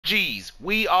G's,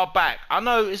 we are back. I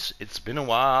know it's been a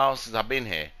while since I've been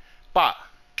here, but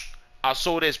I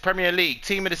saw this Premier League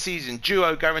Team of the Season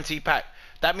Duo Guarantee Pack.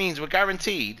 That means we're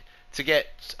guaranteed to get,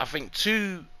 I think,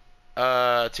 2 Team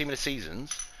of the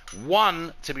Seasons,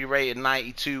 1 to be rated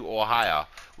 92 or higher.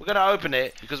 We're gonna open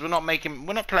it because we're not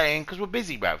playing because we're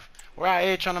busy, bruv. We're out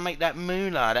here trying to make that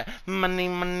moolah, that money,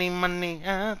 money, money.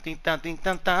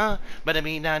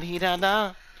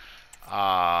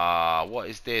 What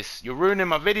is this? You're ruining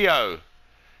my video.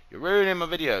 You're ruining my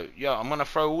video. Yo, I'm gonna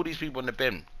throw all these people in the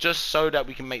bin just so that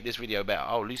we can make this video better.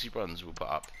 Oh, Lucy Bronze will put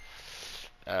up.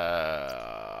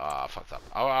 I fucked up.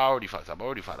 I already fucked up. I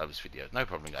already fucked up this video. No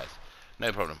problem, guys.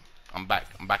 No problem. I'm back.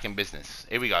 I'm back in business.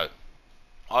 Here we go.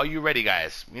 Are you ready,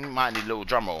 guys? You might need a little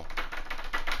drum roll.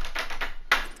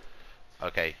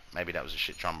 Okay, maybe that was a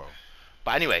shit drum roll.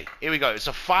 But anyway, here we go. It's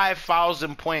a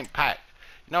 5,000 point pack.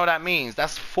 You know what that means?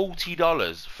 That's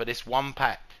 $40 for this one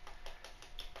pack.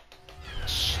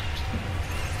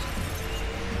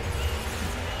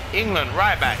 England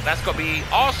right back. That's got to be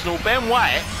Arsenal. Ben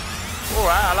White. All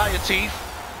right, I like your teeth.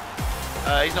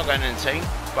 He's not going in the team.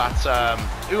 But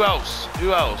who else?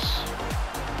 Who else?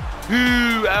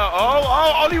 Who?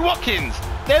 Oh, Ollie Watkins.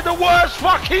 They're the worst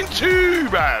fucking 2,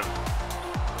 bruv.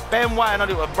 Ben White and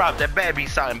Ollie, bruv. There better be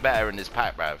something better in this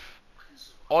pack, bruv.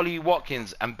 Ollie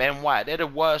Watkins and Ben White. They're the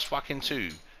worst fucking 2.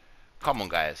 Come on,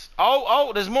 guys.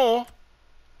 Oh, there's more.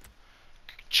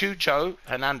 Chucho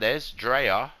Hernandez,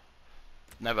 Drea.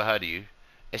 Never heard of you.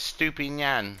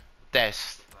 Estupinian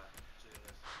Dest.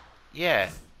 Yeah,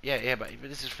 but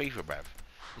this is FIFA, bruv.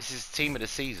 This is Team of the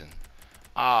Season.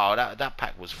 Oh, that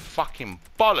pack was fucking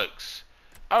bollocks.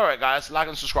 Alright, guys, like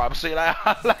and subscribe. See you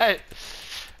later.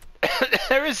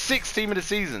 There is 6 Team of the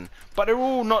Season, but they're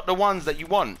all not the ones that you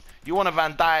want. You want a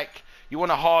Van Dijk, you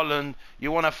want a Haaland,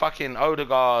 you want a fucking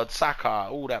Odegaard, Saka,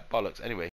 all that bollocks. Anyway.